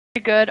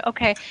Very good.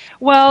 Okay.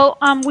 Well,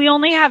 we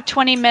only have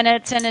 20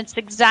 minutes and it's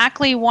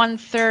exactly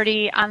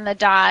 1:30 on the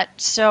dot.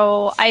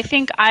 So I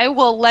think I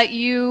will let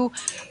you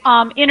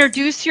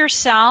introduce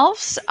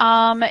yourselves.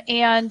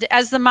 And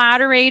as the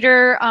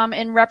moderator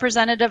and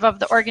representative of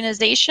the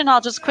organization,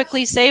 I'll just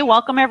quickly say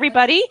welcome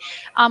everybody.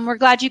 We're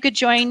glad you could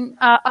join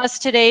us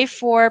today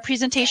for a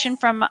presentation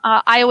from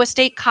Iowa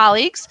State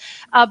colleagues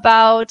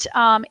about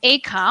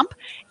AcComP.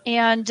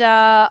 And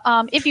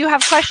if you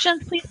have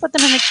questions, please put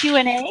them in the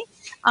Q&A.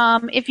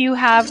 If you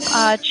have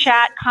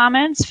chat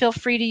comments, feel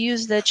free to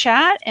use the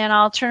chat and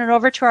I'll turn it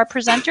over to our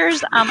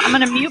presenters. I'm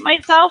going to mute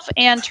myself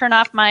and turn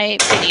off my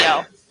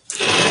video.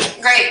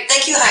 Great.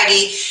 Thank you,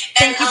 Heidi.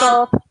 Thank you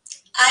both.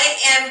 I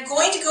am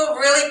going to go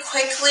really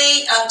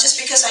quickly just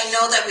because I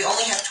know that we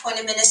only have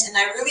 20 minutes and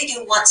I really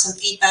do want some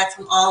feedback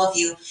from all of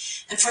you.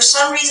 And for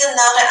some reason,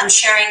 now that I'm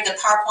sharing the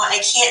PowerPoint,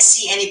 I can't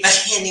see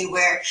anybody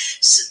anywhere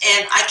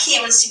and I can't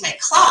even see my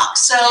clock.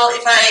 So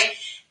if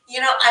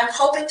I'm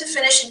hoping to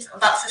finish in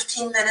about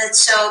 15 minutes.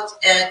 So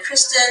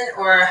Kristin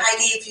or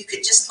Heidi, if you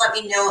could just let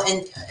me know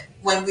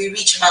when we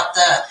reach about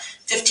the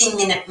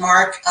 15-minute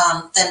mark,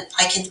 then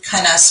I can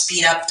kind of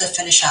speed up to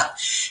finish up.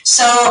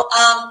 So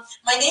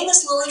my name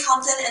is Lily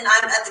Compton, and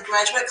I'm at the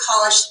Graduate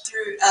College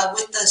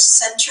with the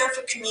Center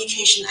for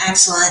Communication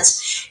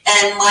Excellence.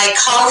 And my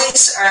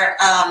colleagues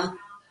there are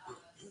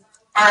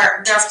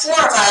 4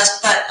 of us,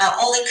 but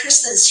only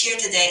Kristin is here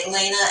today.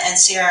 Elena and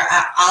Sarah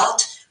are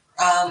out.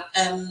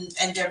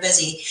 And they're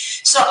busy.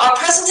 So our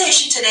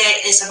presentation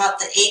today is about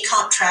the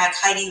AcComP track.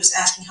 Heidi was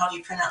asking how do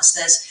you pronounce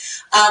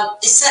this.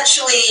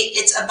 Essentially,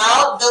 it's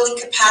about building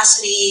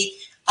capacity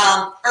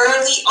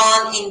early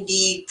on in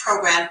the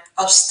program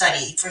of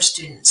study for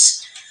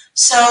students.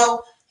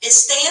 So it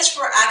stands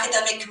for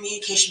Academic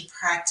Communication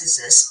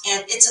Practices,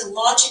 and it's a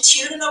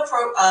longitudinal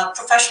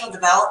professional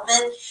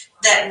development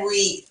that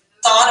we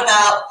thought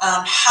about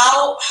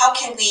how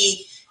can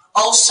we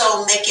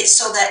also make it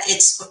so that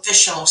it's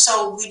official.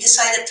 So we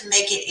decided to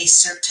make it a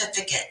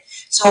certificate.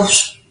 So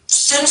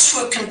students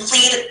who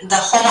complete the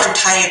whole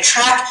entire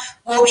track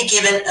will be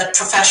given a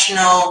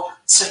professional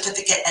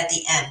certificate at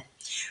the end.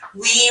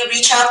 We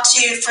reach out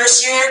to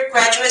first-year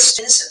graduate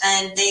students,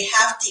 and they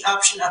have the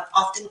option of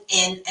opting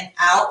in and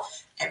out,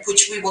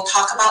 which we will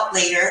talk about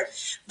later.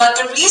 But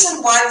the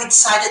reason why we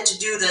decided to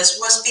do this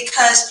was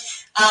because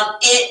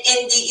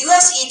in the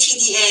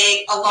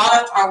USETDA, a lot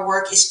of our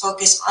work is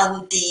focused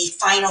on the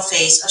final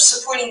phase of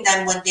supporting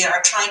them when they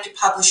are trying to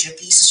publish a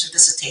thesis or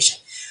dissertation.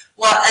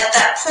 Well, at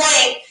that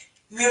point,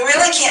 we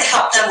really can't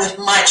help them with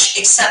much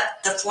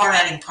except the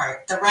formatting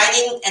part, the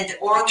writing and the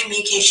oral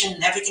communication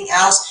and everything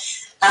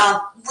else.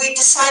 We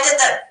decided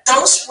that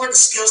those were the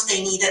skills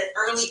they needed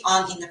early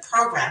on in the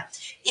program.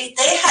 If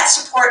they had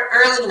support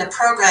early in the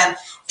program,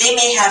 they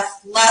may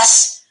have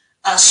less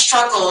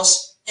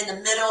struggles in the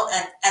middle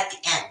and at the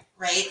end.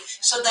 Right?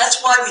 So that's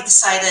why we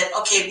decided,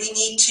 okay, we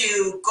need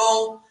to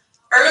go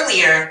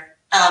earlier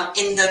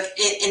in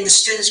the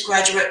student's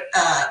graduate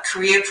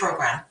career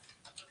program.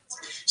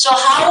 So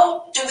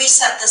how do we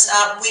set this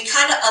up? We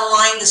kind of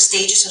align the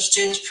stages of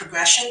students'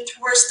 progression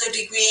towards the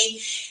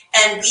degree,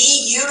 and we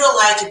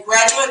utilize the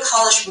graduate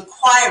college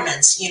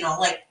requirements,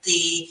 like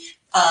the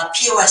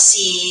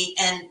POSC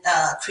and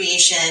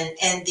creation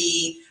and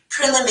the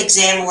prelim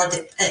exam or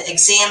the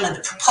exam and the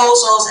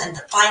proposals and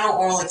the final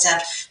oral exam.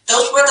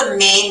 Those were the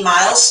main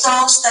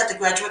milestones that the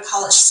graduate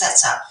college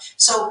sets up.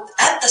 So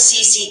at the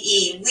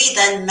CCE, we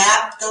then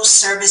map those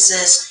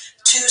services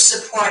to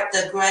support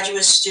the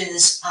graduate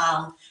students'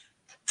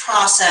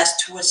 process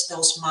towards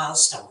those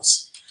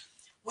milestones.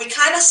 We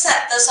kind of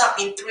set this up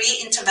in 3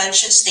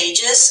 intervention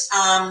stages.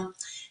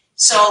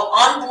 So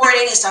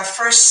onboarding is our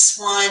first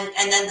one,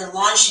 and then the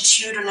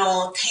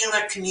longitudinal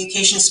tailored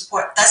communication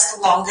support, that's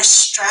the longest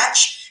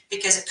stretch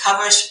because it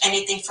covers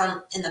anything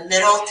from in the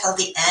middle till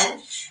the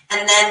end.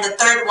 And then the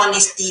third one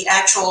is the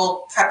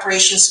actual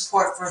preparation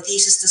support for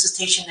thesis,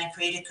 dissertation, and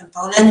creative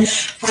component,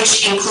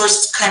 which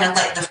includes kind of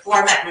like the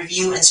format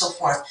review and so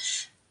forth.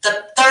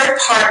 The third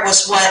part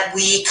was what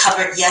we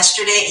covered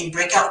yesterday in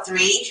Breakout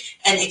 3.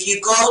 And if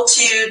you go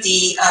to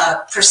the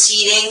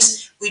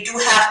proceedings, we do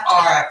have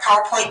our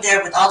PowerPoint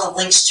there with all the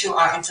links to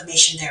our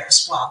information there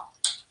as well.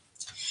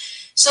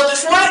 So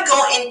before I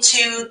go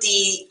into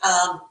the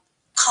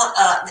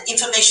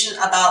information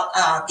about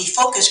the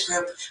focus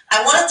group,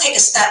 I want to take a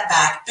step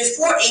back.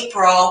 Before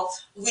April,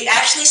 we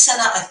actually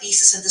sent out a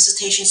thesis and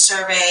dissertation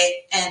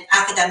survey and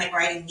academic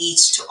writing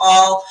needs to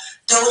all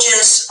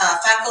DOJ's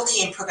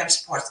faculty and program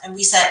supports. And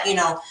we said,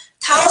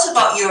 tell us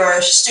about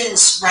your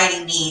students'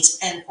 writing needs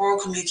and oral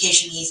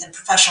communication needs and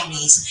professional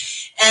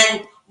needs.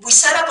 And we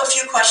set up a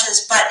few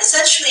questions, but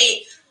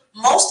essentially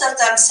most of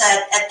them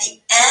said at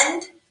the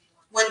end,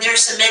 when they're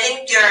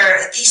submitting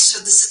their thesis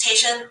or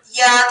dissertation,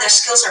 yeah, their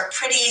skills are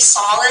pretty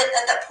solid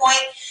at that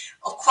point.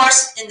 Of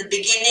course, in the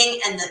beginning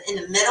and in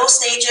the middle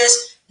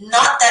stages,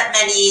 not that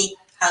many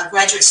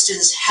graduate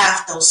students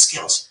have those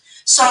skills.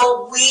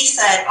 So we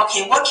said,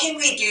 okay, what can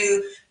we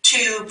do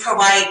to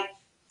provide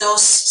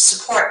those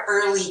support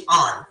early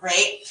on,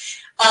 right?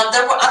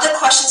 There were other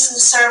questions in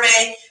the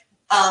survey.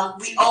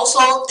 We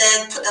also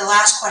then put the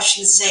last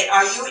question to say,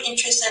 are you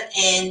interested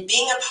in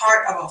being a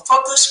part of a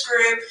focus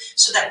group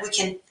so that we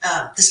can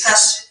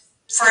discuss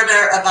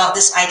further about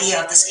this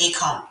idea of this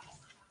AcComP?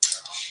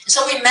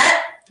 So we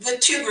met with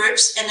 2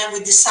 groups, and then we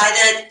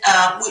decided,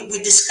 we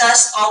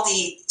discussed all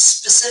the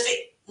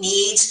specific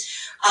needs,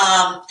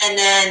 and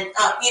then,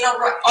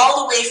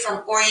 all the way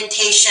from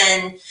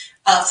orientation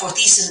for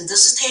thesis and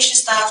dissertation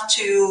stuff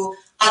to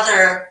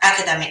other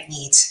academic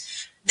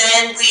needs.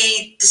 Then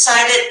we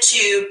decided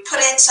to put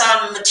in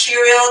some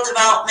material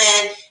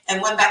development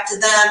and went back to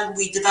them.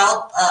 We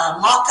developed a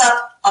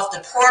mock-up of the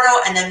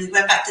portal, and then we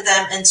went back to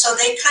them. And so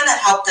they kind of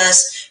helped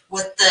us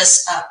with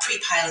this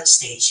pre-pilot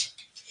stage.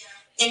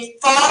 In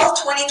fall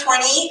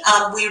 2020,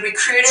 we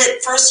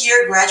recruited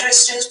first-year graduate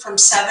students from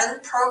 7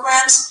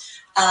 programs.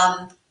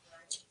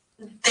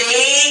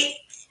 They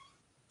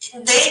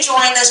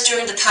joined us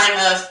during the time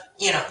of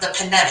the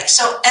pandemic,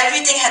 so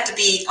everything had to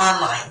be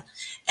online,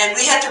 and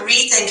we had to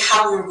rethink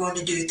how we were going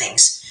to do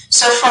things.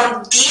 So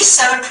from these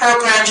 7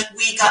 programs,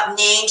 we got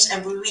names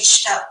and we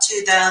reached out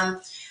to them.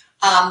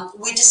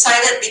 We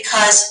decided,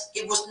 because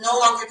it was no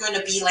longer going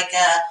to be like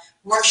a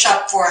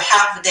workshop for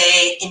half a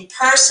day in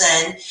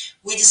person,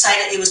 we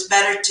decided it was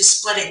better to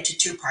split it into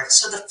 2 parts.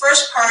 So the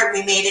first part,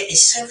 we made it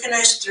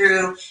asynchronous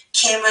through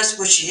Canvas,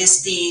 which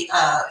is the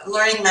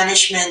learning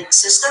management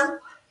system.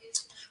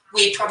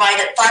 We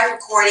provided 5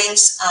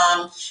 recordings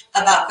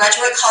about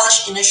graduate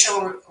college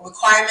initial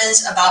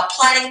requirements, about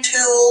planning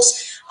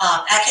tools,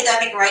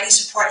 academic writing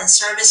support and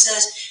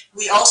services.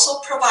 We also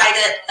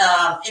provided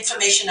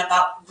information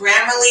about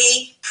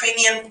Grammarly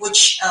Premium,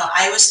 which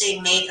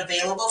USETDA made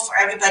available for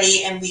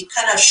everybody, and we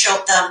kind of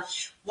showed them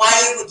why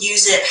you would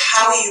use it,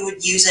 how you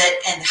would use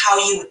it, and how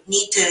you would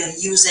need to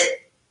use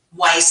it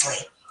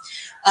wisely.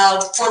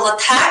 For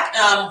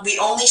LaTeX, we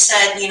only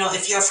said,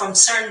 if you're from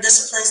certain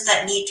disciplines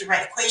that need to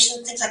write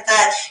equations, things like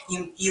that,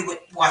 you would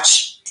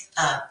watch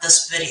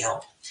this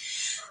video.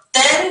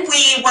 Then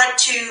we went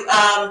to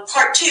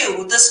part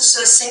 2. This is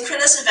a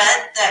synchronous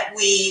event that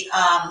we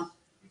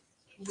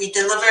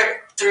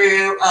delivered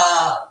through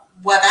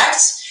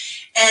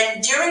WebEx.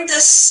 And during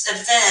this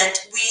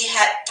event, we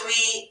had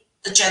 3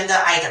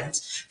 agenda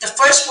items. The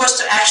first was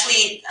to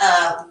actually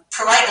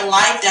provide a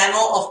live demo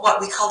of what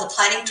we call the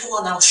planning tool,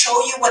 and I'll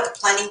show you what the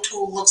planning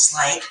tool looks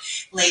like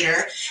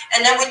later.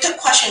 And then we took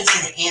questions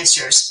and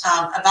answers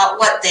about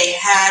what they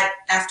had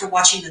after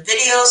watching the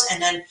videos,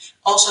 and then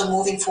also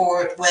moving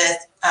forward with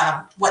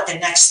what the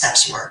next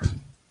steps were.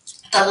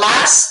 The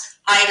last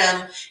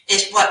item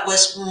is what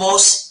was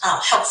most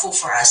helpful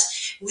for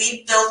us.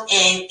 We built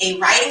in a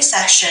writing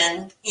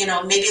session,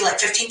 maybe like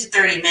 15 to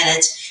 30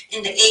 minutes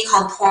in the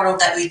AcComP portal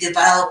that we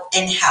developed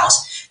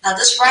in-house. Now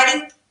this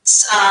writing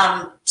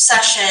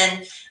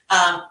session,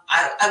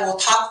 I will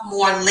talk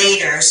more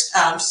later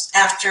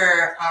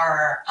after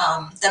our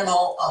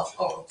demo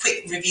or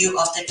quick review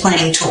of the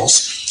planning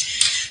tools.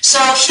 So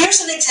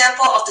here's an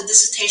example of the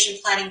dissertation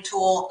planning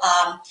tool.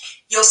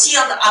 You'll see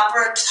on the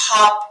upper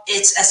top,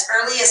 it's as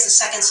early as the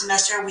 2nd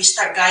semester, we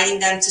start guiding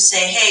them to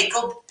say, hey,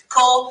 go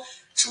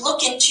to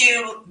look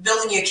into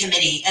building your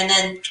committee and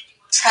then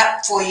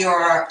prep for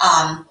your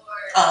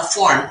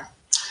form.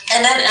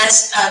 And then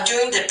as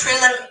during the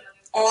prelim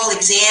oral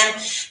exam,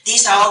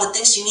 these are all the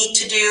things you need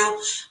to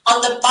do.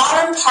 On the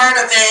bottom part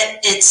of it,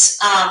 it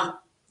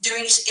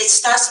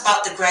starts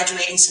about the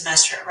graduating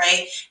semester,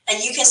 right?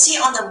 And you can see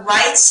on the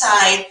right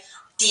side,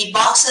 the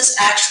boxes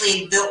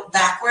actually built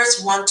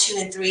backwards, 1, 2,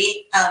 and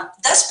 3.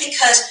 That's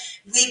because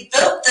we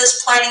built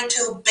this planning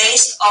tool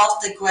based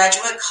off the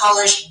graduate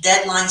college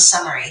deadline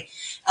summary.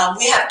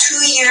 We have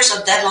 2 years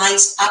of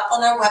deadlines up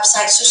on our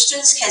website, so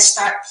students can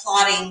start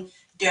plotting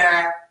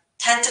their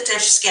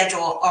tentative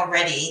schedule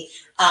already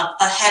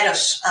ahead of,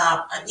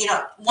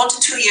 1 to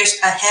 2 years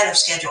ahead of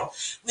schedule.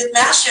 With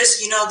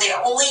masters,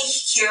 they're only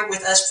here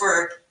with us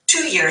for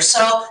 2 years,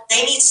 so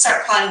they need to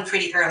start planning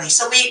pretty early.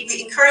 So we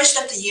encourage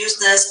them to use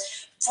this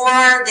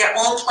for their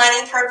own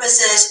planning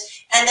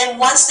purposes, and then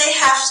once they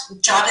have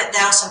jotted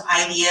down some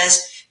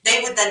ideas, they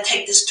would then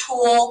take this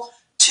tool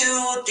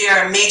to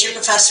their major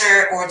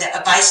professor or the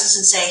advisors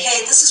and say,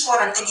 hey, this is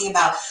what I'm thinking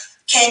about.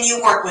 Can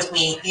you work with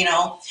me?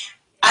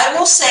 I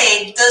will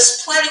say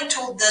this planning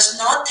tool does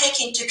not take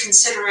into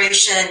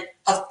consideration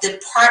of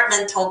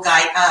departmental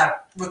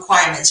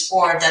requirements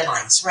or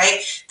deadlines,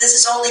 right? This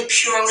is only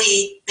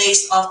purely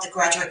based off the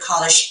graduate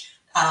college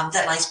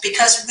deadlines,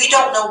 because we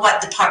don't know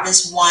what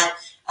departments want.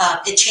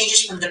 It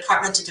changes from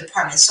department to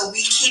department. So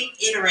we keep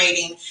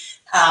iterating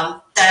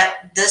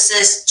that this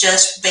is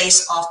just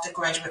based off the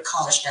graduate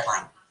college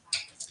deadline.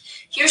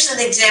 Here's an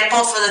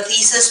example for the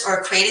thesis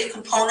or creative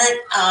component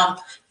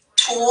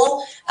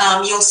tool.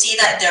 You'll see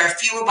that there are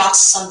fewer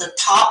boxes on the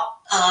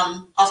top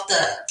of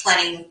the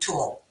planning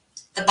tool.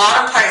 The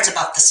bottom part is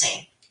about the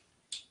same.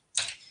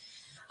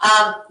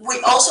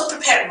 We also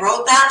prepared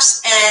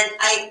roadmaps, and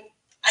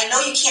I know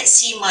you can't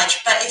see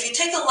much, but if you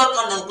take a look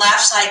on the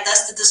left side,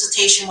 that's the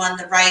dissertation one.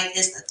 The right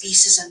is the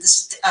thesis and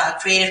this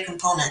creative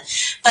component.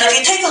 But if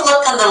you take a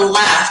look on the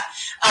left,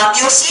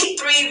 You'll see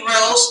 3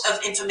 rows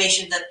of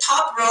information. The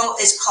top row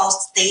is called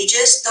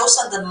stages. Those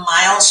are the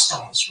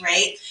milestones,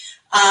 right?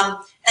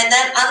 And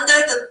then under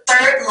the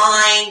 3rd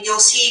line, you'll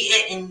see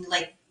it in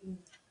like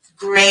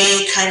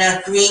gray, kind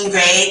of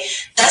green-gray.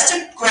 That's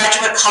the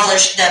graduate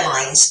college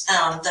deadlines,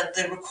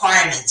 the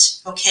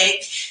requirements,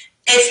 okay?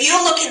 If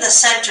you look in the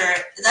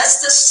center,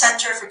 that's the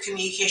Center for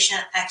Communication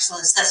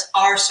Excellence. That's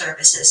our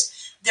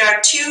services. There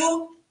are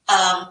 2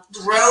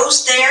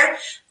 rows there.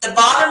 The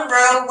bottom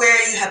row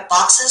where you have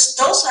boxes,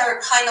 those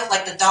are kind of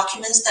like the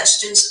documents that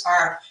students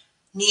are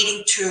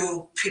needing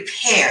to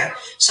prepare.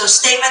 So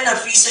statement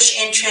of research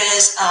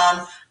interest,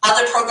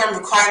 other program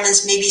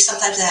requirements, maybe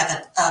sometimes they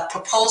have a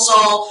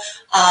proposal,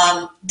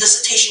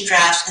 dissertation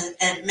drafts,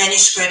 and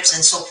manuscripts,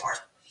 and so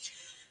forth.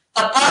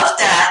 Above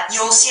that,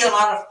 you'll see a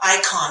lot of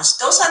icons.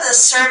 Those are the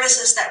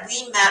services that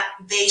we map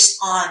based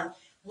on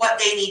what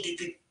they need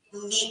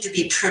to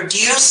be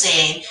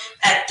producing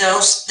at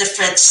those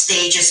different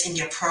stages in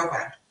your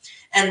program.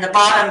 And the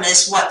bottom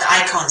is what the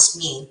icons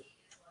mean.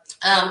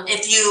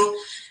 If you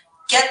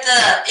get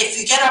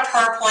our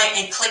PowerPoint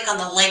and click on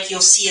the link,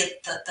 you'll see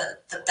it,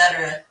 the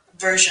better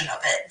version of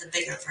it, the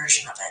bigger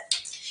version of it.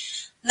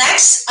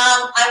 Next,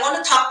 I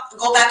want to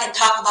go back and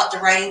talk about the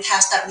writing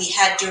task that we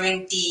had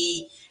during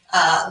the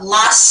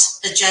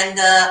last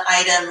agenda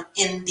item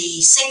in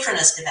the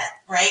synchronous event,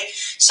 right?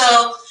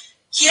 So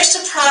here's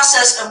the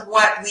process of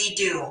what we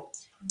do.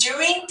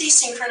 During the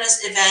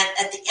synchronous event,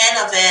 at the end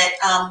of it,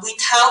 we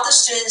tell the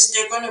students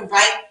they're going to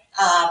write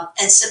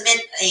and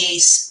submit a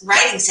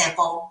writing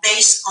sample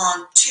based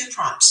on 2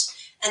 prompts.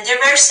 And they're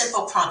very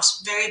simple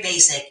prompts, very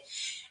basic.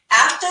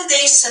 After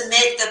they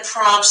submit the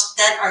prompts,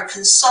 then our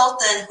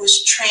consultant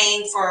who's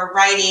trained for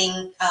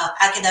writing,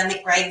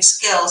 academic writing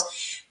skills,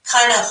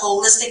 kind of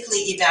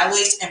holistically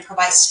evaluates and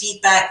provides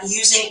feedback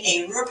using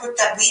a rubric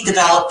that we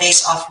develop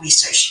based off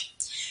research.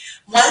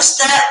 Once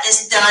that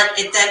is done,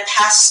 it then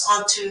passes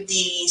on to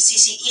the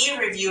CCE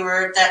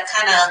reviewer that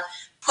kind of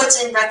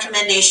puts in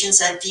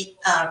recommendations and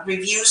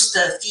reviews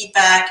the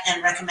feedback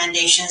and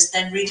recommendations,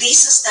 then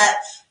releases that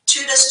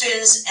to the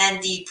students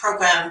and the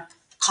program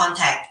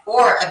contact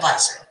or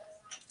advisor.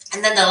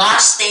 And then the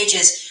last stage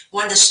is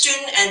when the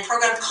student and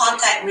program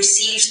contact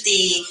receives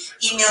the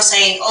email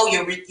saying, oh,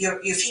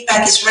 your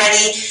feedback is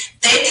ready,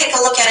 they take a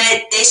look at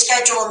it, they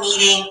schedule a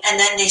meeting, and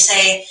then they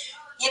say,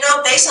 you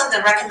know, based on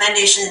the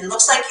recommendation, it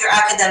looks like your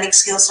academic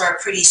skills are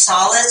pretty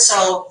solid,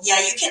 so yeah,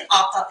 you can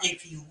opt out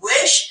if you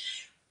wish.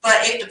 But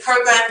if the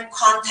program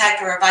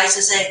contact or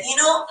advisor say, you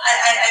know,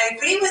 I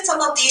agree with some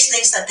of these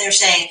things that they're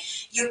saying,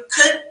 you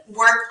could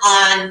work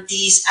on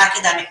these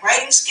academic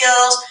writing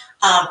skills,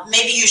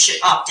 maybe you should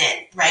opt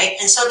in, right?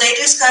 And so they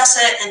discuss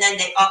it and then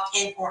they opt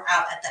in or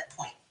out at that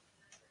point.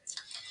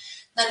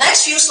 The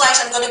next few slides,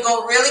 I'm going to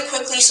go really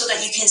quickly so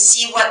that you can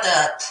see what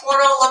the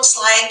portal looks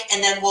like,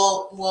 and then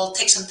we'll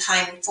take some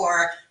time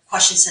for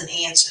questions and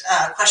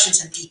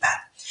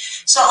feedback.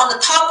 So on the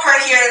top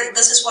part here,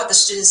 this is what the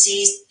student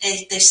sees.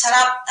 They set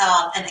up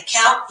an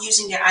account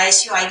using their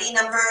ISU ID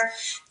number.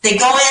 They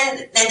go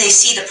in and they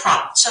see the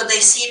prompt. So they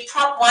see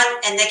prompt 1,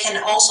 and they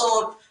can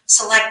also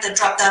select the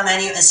drop-down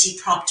menu and see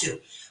prompt 2.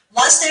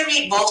 Once they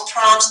read both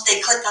prompts, they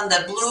click on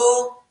the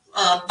blue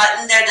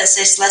button there that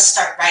says, let's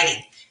start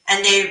writing.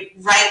 And they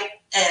write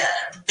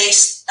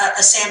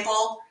a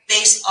sample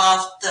based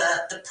off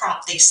the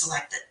prompt they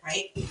selected,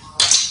 right?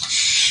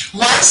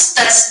 Once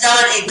that's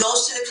done, it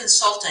goes to the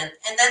consultant,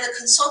 and then the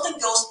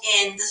consultant goes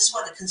in. This is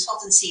what the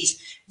consultant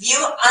sees.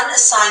 View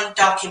unassigned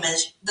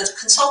documents. The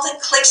consultant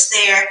clicks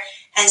there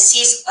and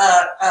sees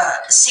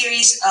a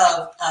series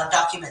of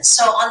documents.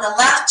 So on the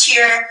left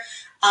here,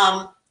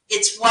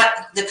 it's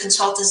what the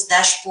consultant's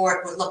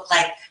dashboard would look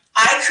like.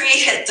 I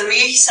created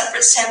 3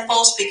 separate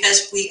samples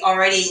because we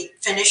already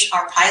finished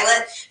our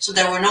pilot, so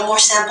there were no more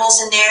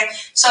samples in there.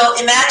 So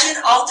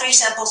imagine all 3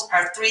 samples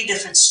are 3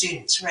 different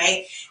students,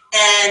 right?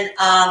 And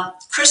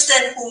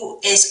Kristin, who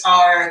is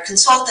our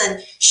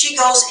consultant, she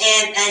goes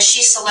in and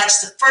she selects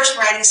the first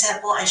writing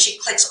sample and she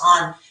clicks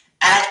on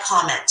add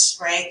comments,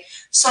 right?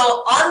 So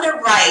on the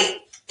right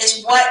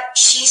is what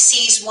she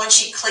sees when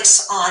she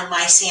clicks on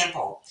my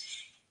sample.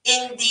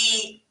 In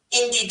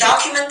the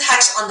document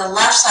text on the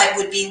left side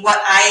would be what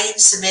I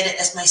submitted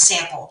as my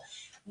sample.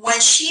 When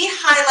she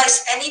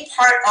highlights any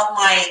part of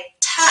my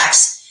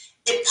text,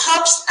 it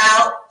pops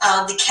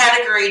out the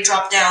category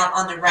drop down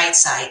on the right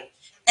side.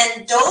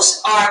 And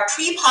those are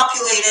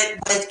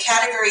pre-populated with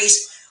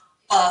categories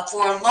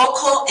for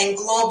local and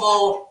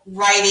global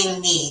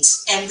writing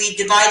needs. And we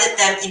divided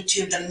them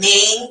into the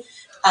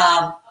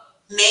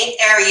main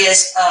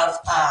areas of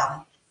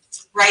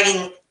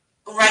writing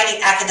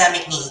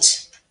academic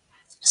needs.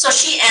 So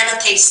she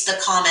annotates the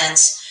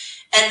comments,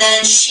 and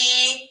then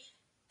she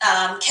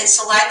can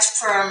select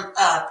from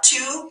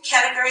 2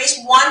 categories.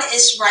 One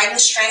is writing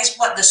strengths,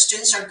 what the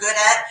students are good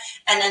at,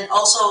 and then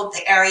also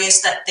the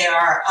areas that they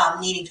are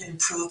needing to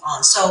improve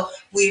on. So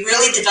we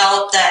really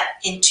developed that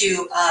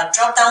into a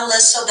drop-down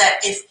list so that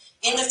if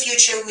in the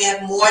future we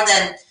have more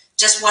than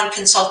just one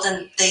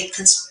consultant, they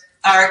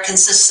are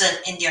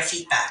consistent in their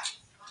feedback.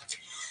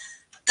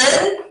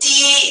 Then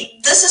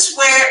this is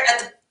where at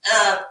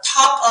the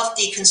top of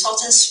the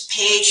consultant's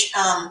page,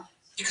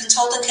 the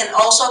consultant can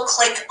also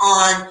click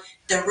on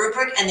the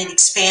rubric and it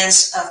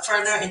expands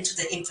further into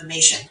the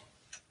information.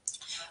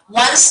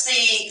 Once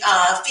the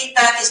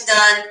feedback is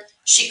done,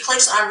 she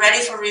clicks on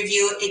ready for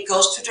review, it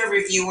goes to the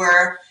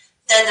reviewer,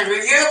 then the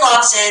reviewer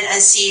logs in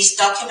and sees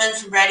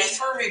document ready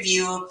for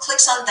review,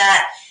 clicks on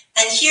that,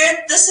 and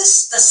here this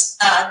is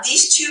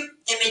these two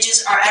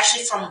images are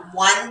actually from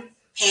one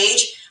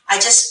page. I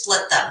just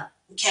split them,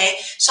 okay?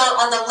 So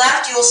on the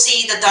left you'll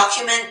see the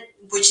document,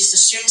 which is the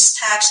student's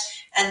text,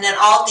 and then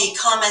all the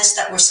comments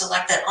that were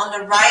selected. On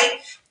the right,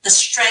 the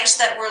strengths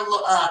that were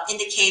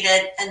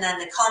indicated, and then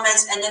the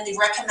comments, and then the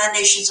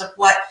recommendations of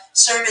what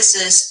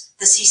services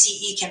the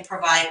CCE can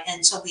provide,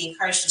 and so we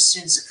encourage the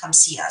students to come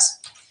see us.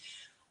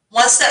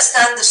 Once that's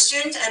done, the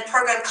student and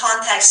program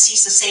contact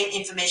sees the same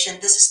information.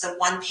 This is the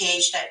one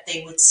page that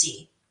they would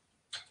see.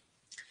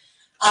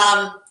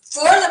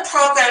 For the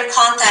program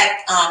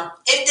contact,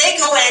 if they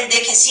go in,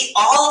 they can see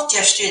all of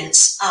their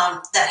students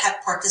that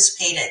have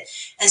participated.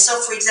 And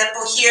so, for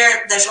example,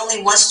 here, there's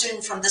only one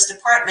student from this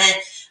department,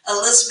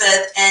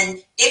 Elizabeth,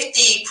 and if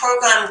the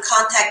program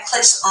contact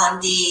clicks on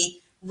the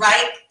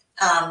right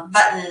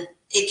button,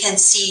 they can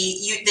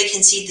see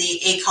the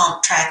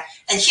AcComP track,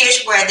 and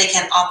here's where they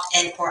can opt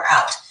in or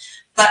out.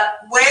 But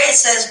where it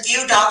says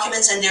view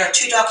documents and there are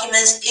two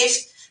documents,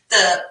 if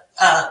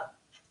the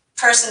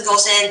person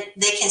goes in,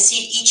 they can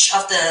see each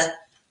of the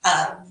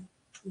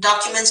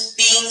documents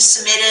being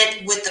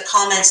submitted with the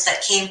comments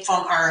that came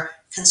from our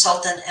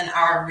consultant and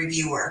our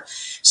reviewer.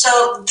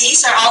 So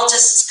these are all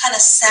just kind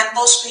of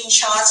sample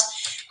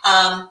screenshots.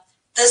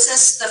 This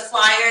is the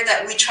flyer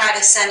that we try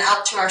to send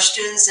out to our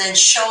students and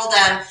show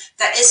them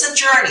that it's a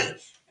journey.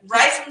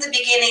 Right from the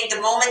beginning,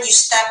 the moment you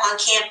step on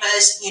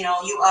campus, you know,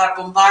 you are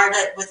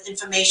bombarded with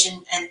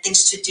information and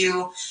things to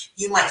do.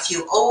 You might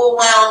feel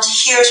overwhelmed.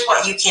 Here's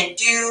what you can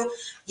do.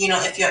 You know,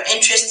 if you're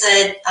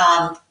interested,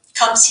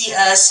 come see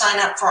us, sign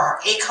up for our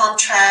AcComP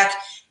track.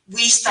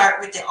 We start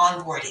with the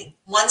onboarding.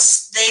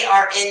 Once they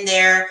are in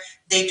there,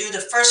 they do the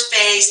first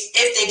phase.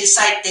 If they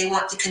decide they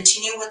want to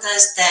continue with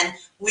us, then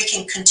we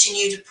can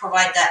continue to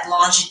provide that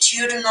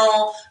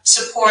longitudinal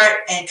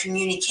support and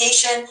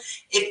communication.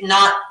 If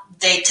not,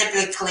 they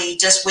typically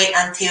just wait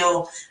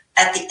until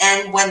at the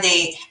end when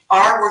they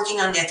are working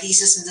on their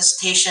thesis and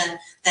dissertation,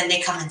 then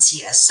they come and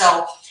see us.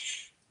 So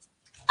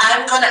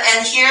I'm going to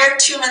end here,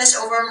 2 minutes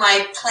over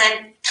my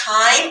planned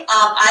time.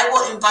 I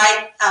will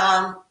invite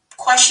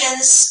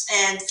questions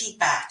and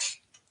feedback.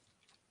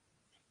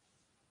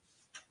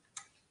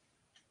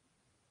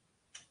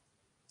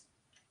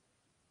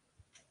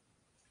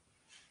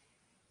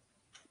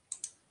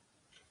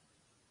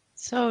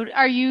 So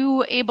are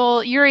you're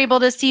able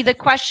to see the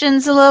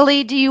questions,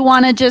 Lily? Do you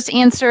want to just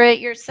answer it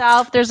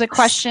yourself? There's a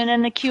question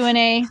in the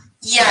Q&A.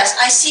 Yes,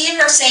 I see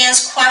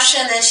Roseanne's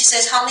question, and she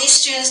says, how many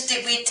students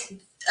did we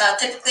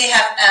typically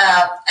have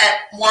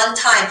at one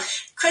time?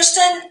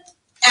 Kristin,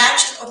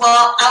 actually,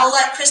 well, I'll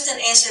let Kristin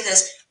answer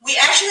this. We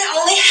actually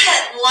only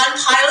had one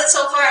pilot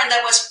so far, and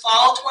that was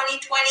fall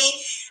 2020.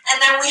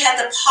 And then we had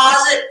to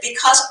pause it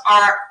because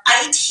our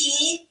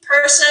IT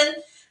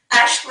person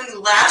actually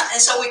left,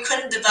 and so we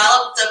couldn't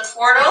develop the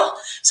portal.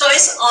 So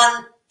it's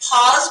on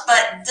pause,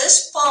 but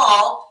this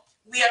fall,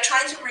 we are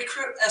trying to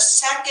recruit a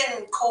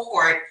second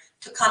cohort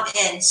to come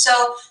in.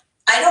 So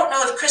I don't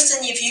know if,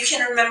 Kristin, if you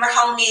can remember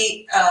how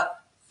many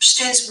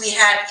students we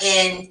had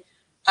in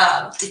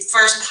the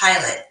first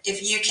pilot,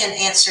 if you can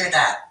answer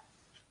that.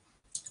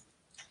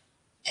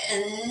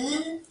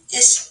 And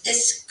is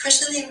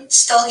Kristin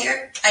still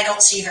here? I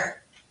don't see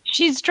her.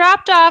 She's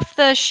dropped off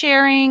the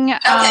sharing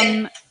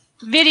Okay.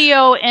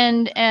 video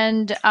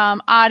and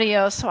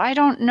audio, so I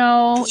don't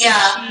know.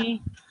 Yeah. If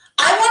she...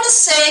 I want to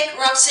say,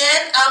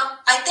 Roxanne,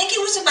 I think it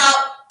was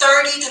about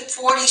 30 to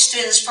 40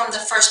 students from the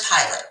first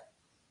pilot.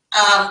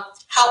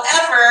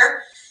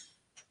 However,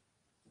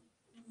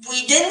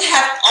 we didn't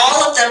have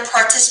all of them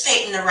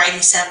participate in the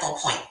writing sample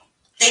point.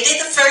 They did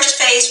the first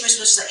phase, which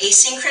was the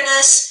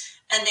asynchronous,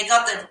 and they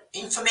got the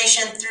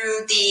information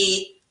through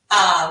the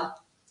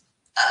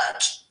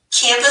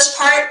Canvas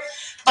part.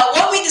 But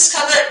what we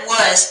discovered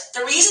was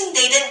the reason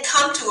they didn't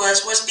come to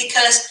us was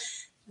because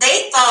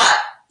they thought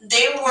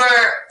they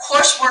were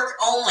coursework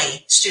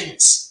only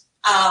students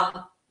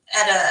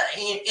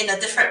in a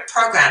different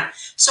program.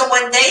 So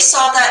when they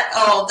saw that,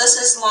 oh, this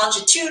is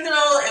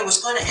longitudinal, it was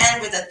going to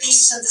end with a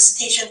thesis and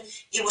dissertation,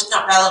 it was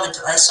not relevant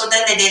to us. So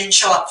then they didn't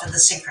show up for the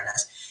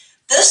synchronous.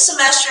 This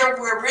semester,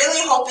 we're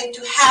really hoping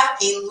to have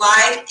a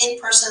live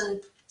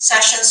in-person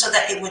session so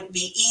that it would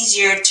be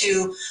easier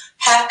to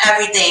have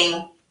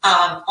everything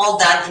all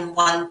done in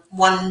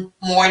one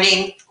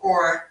morning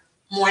or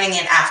morning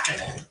and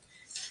afternoon.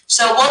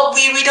 So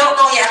we don't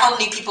know yet how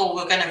many people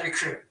we're going to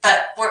recruit,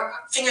 but we're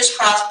fingers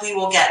crossed we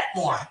will get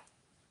more.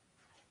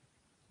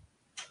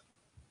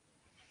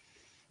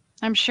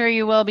 I'm sure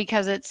you will,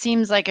 because it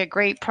seems like a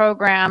great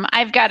program.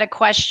 I've got a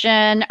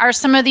question. Are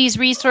some of these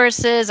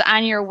resources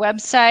on your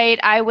website?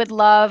 I would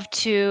love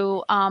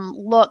to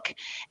look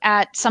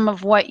at some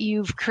of what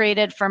you've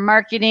created for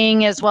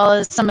marketing, as well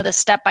as some of the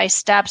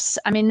step-by-steps.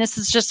 I mean, this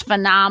is just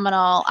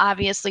phenomenal.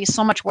 Obviously,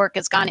 so much work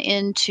has gone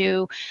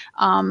into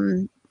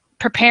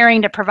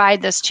preparing to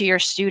provide this to your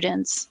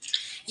students.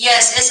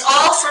 Yes, it's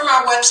all from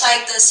our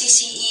website, the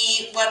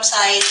CCE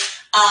website.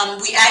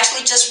 We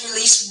actually just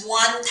released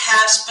one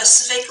tab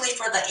specifically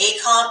for the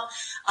AcComP,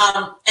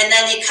 and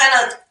then it kind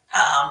of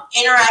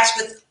interacts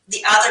with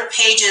the other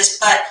pages,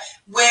 but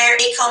where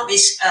AcComP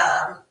is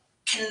kind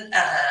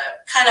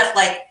of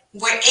like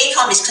where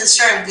AcComP is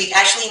concerned, we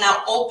actually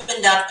now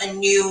opened up a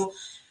new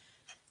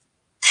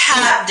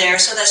tab there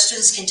so that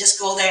students can just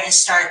go there and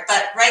start.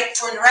 But right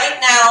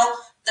now,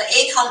 the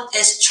AcComP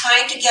is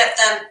trying to get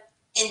them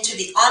into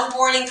the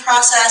onboarding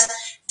process.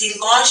 The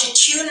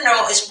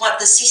longitudinal is what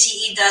the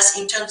CCE does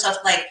in terms of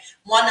like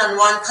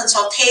one-on-one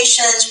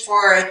consultations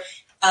for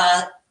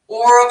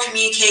oral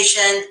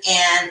communication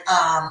and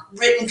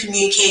written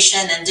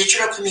communication and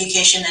digital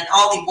communication and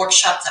all the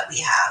workshops that we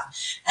have.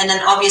 And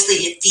then obviously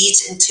it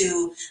feeds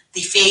into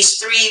the phase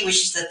 3, which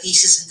is the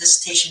thesis and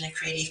dissertation and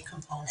creative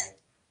component.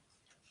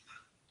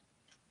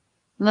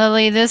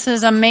 Lily, this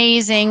is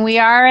amazing. We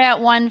are at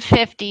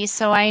 1:50,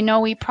 so I know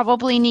we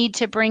probably need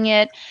to bring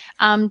it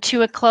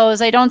to a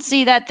close. I don't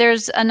see that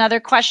there's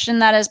another question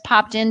that has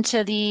popped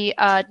into the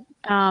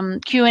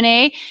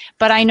Q&A,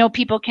 but I know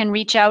people can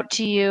reach out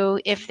to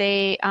you if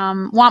they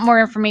want more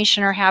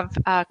information or have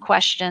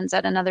questions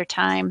at another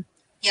time.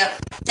 Yep.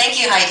 Thank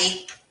you,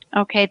 Heidi.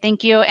 Okay,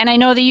 thank you. And I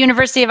know the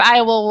University of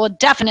Iowa will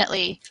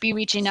definitely be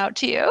reaching out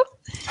to you.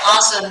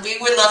 Awesome. We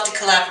would love to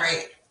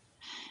collaborate.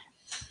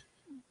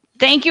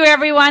 Thank you,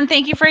 everyone.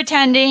 Thank you for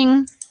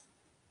attending.